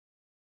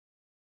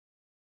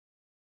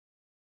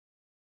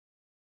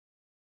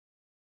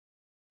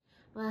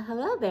Well,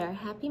 hello there.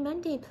 Happy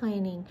Monday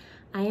planning.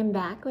 I am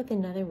back with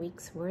another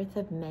week's worth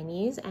of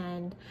menus,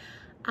 and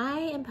I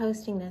am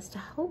posting this to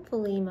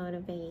hopefully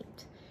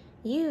motivate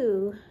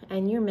you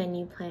and your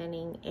menu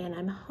planning, and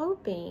I'm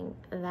hoping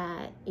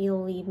that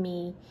you'll leave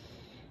me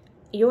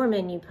your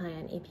menu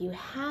plan if you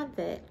have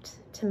it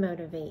to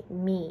motivate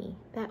me.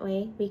 That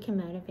way we can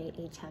motivate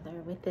each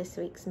other with this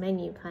week's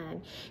menu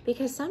plan,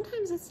 because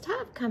sometimes it's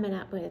tough coming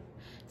up with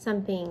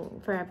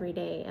something for every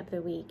day of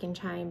the week and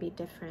try and be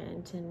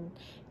different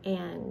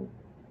and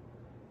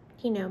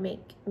you know,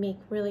 make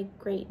really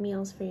great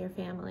meals for your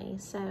family.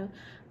 So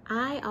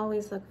I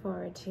always look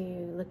forward to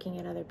looking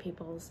at other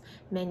people's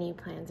menu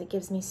plans. It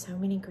gives me so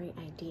many great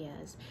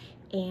ideas.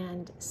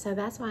 And so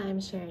that's why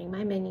I'm sharing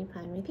my menu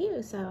plan with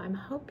you. So I'm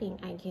hoping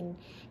I can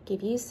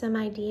give you some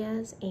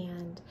ideas,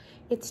 and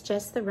it's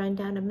just the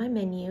rundown of my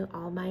menu.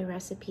 All my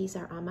recipes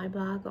are on my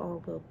blog or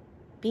will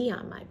be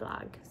on my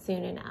blog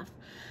soon enough.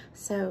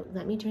 So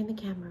let me turn the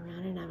camera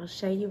around and I will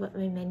show you what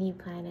my menu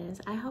plan is.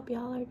 I hope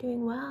y'all are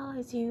doing well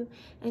as you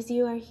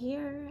are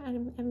here.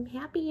 I'm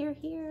happy you're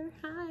here.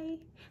 Hi.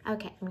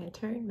 Okay, I'm gonna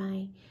turn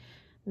my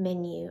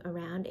menu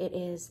around. It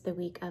is the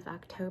week of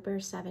October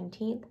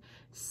 17th.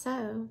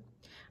 So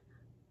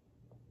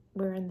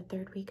we're in the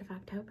third week of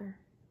October,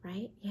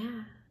 right?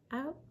 Yeah.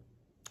 Oh,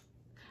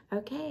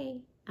 okay.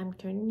 I'm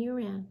turning you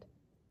around.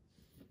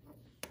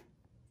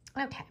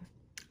 Okay,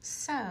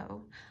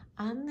 so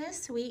on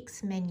this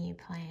week's menu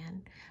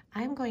plan,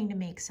 I'm going to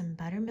make some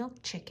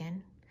buttermilk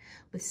chicken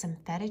with some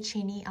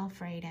fettuccine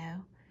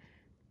Alfredo,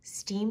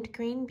 steamed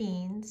green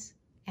beans,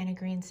 and a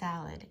green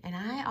salad. And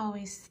I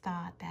always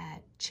thought that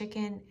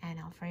chicken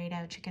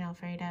Alfredo,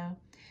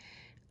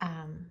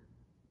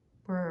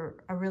 were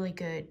a really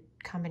good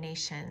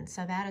combination.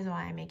 So that is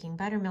why I'm making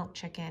buttermilk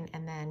chicken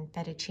and then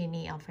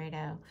fettuccine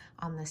Alfredo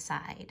on the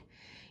side.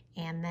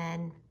 And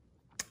then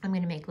I'm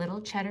gonna make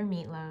little cheddar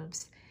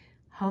meatloaves,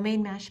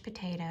 homemade mashed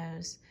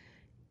potatoes,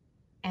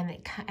 and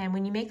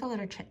when you make a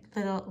little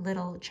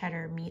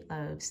cheddar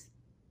meatloaves,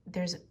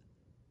 there's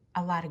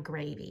a lot of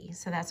gravy.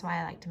 So that's why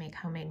I like to make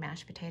homemade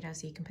mashed potatoes,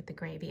 so you can put the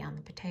gravy on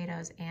the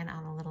potatoes and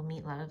on the little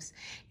meatloaves.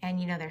 And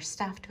you know, they're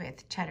stuffed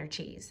with cheddar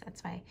cheese.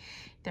 That's why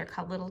they're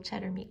called little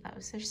cheddar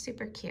meatloaves. They're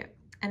super cute.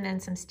 And then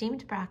some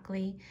steamed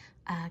broccoli,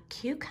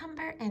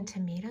 cucumber and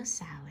tomato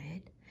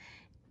salad,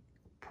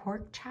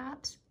 pork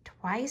chops,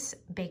 twice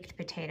baked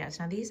potatoes.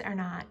 Now these are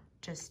not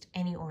just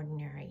any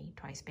ordinary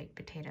twice baked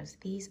potatoes.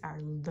 These are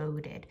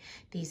loaded.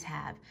 These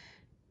have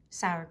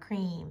sour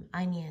cream,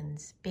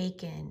 onions,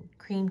 bacon,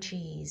 cream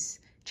cheese,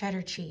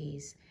 cheddar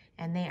cheese,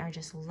 and they are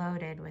just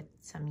loaded with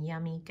some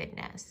yummy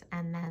goodness.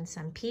 And then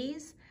some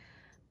peas,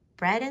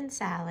 bread and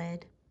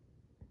salad.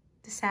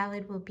 The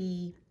salad will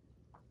be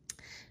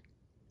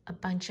a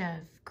bunch of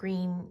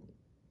green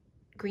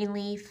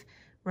leaf,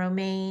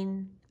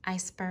 romaine,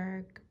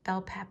 iceberg,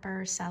 bell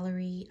pepper,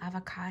 celery,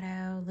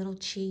 avocado, little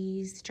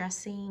cheese,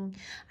 dressing.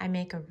 I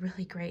make a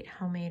really great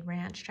homemade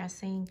ranch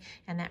dressing,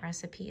 and that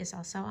recipe is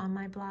also on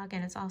my blog,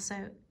 and it's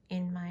also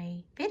in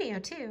my video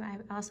too. I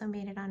also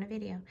made it on a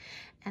video.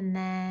 And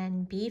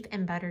then beef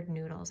and buttered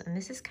noodles. And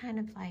this is kind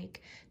of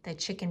like the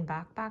chicken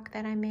bok bok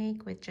that I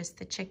make with just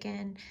the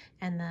chicken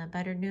and the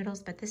buttered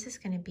noodles, but this is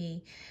gonna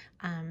be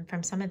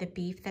from some of the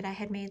beef that I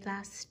had made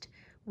last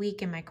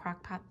week in my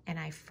crock pot, and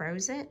I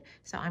froze it.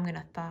 So I'm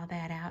gonna thaw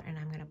that out, and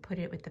I'm gonna put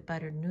it with the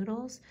buttered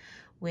noodles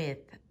with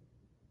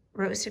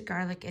roasted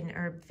garlic and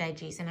herb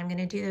veggies. And I'm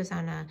gonna do those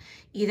on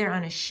either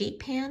on a sheet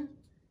pan,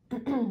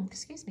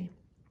 excuse me,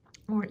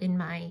 or in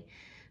my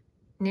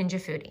Ninja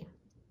Foodie.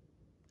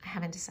 I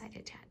haven't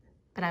decided yet,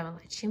 but I will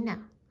let you know.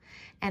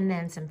 And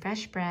then some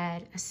fresh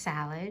bread, a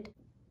salad.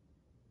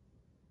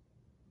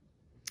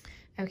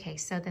 Okay,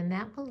 so then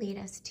that will lead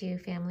us to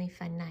family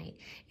fun night.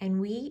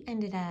 And we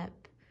ended up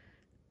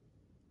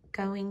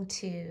going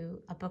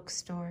to a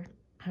bookstore.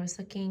 I was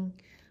looking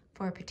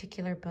for a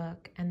particular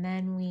book, and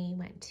then we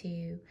went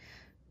to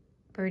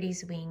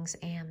Birdie's Wings,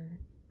 and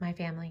my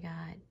family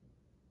got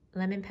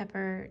lemon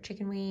pepper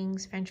chicken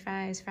wings, french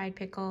fries, fried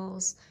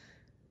pickles,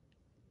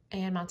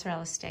 and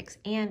mozzarella sticks.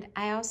 And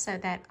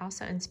that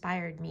also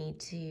inspired me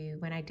to,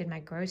 when I did my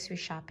grocery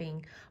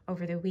shopping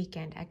over the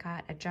weekend, I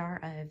got a jar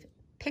of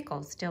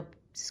pickles, still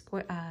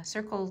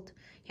circled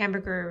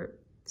hamburger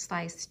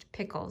sliced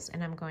pickles,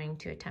 and I'm going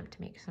to attempt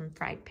to make some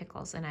fried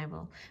pickles, and I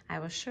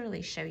will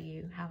surely show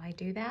you how I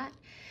do that.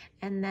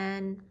 And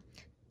then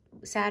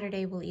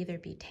Saturday will either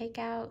be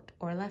takeout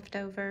or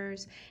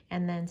leftovers,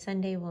 and then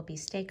Sunday will be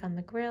steak on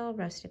the grill,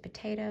 roasted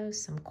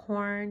potatoes, some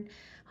corn,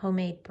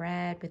 homemade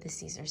bread with a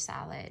Caesar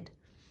salad.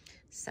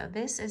 So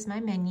this is my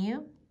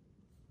menu.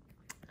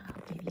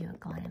 I'll give you a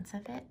glance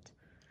of it.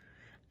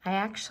 I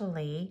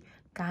actually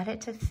got it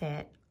to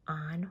fit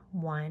on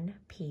one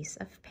piece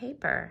of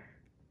paper.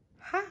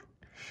 Ha!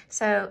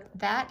 So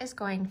that is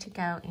going to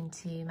go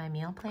into my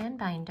meal plan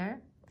binder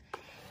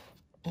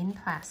in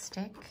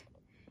plastic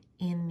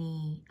in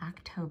the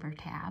October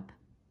tab.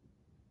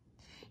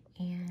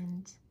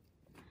 And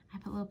I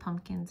put little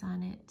pumpkins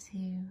on it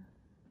to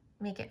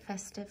make it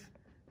festive.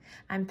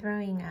 I'm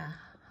throwing a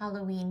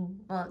Halloween,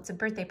 well, it's a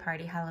birthday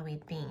party, Halloween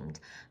themed,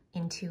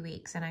 in 2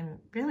 weeks. And I'm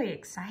really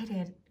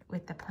excited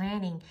with the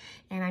planning.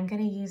 And I'm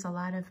gonna use a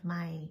lot of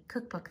my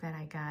cookbook that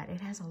I got. It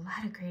has a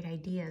lot of great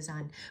ideas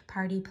on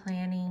party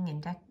planning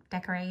and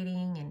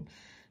decorating and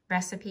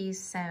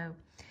recipes. So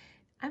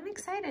I'm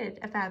excited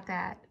about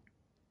that.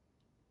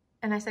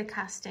 And I said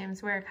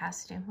costumes, wear a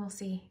costume. We'll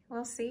see,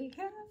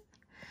 yeah.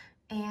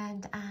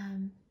 And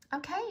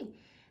okay,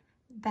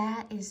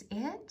 that is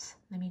it.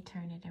 Let me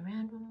turn it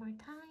around one more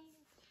time.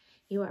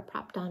 You are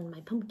propped on my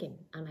pumpkin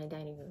on my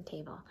dining room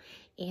table.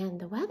 And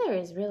the weather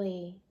is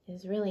really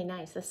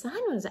nice. The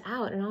sun was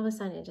out and all of a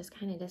sudden it just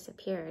kind of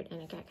disappeared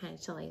and it got kind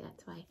of chilly.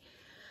 That's why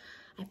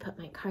I put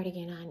my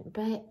cardigan on.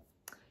 But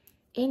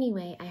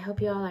anyway, I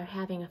hope you all are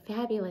having a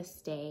fabulous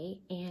day,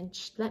 and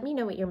let me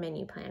know what your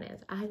menu plan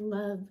is. I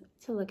love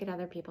to look at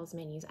other people's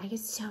menus. I get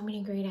so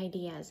many great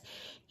ideas,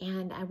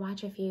 and I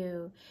watch a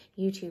few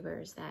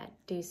YouTubers that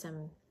do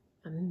some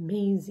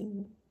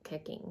amazing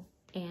cooking,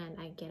 and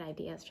I get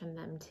ideas from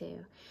them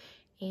too.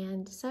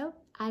 And so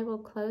I will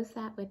close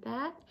that with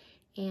that,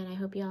 and I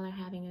hope you all are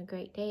having a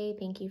great day.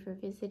 Thank you for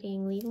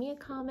visiting. Leave me a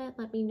comment.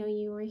 Let me know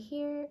you were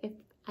here. If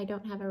I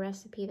don't have a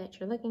recipe that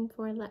you're looking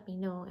for, let me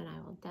know and I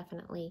will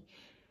definitely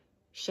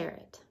share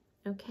it.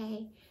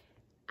 Okay?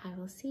 I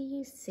will see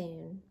you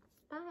soon.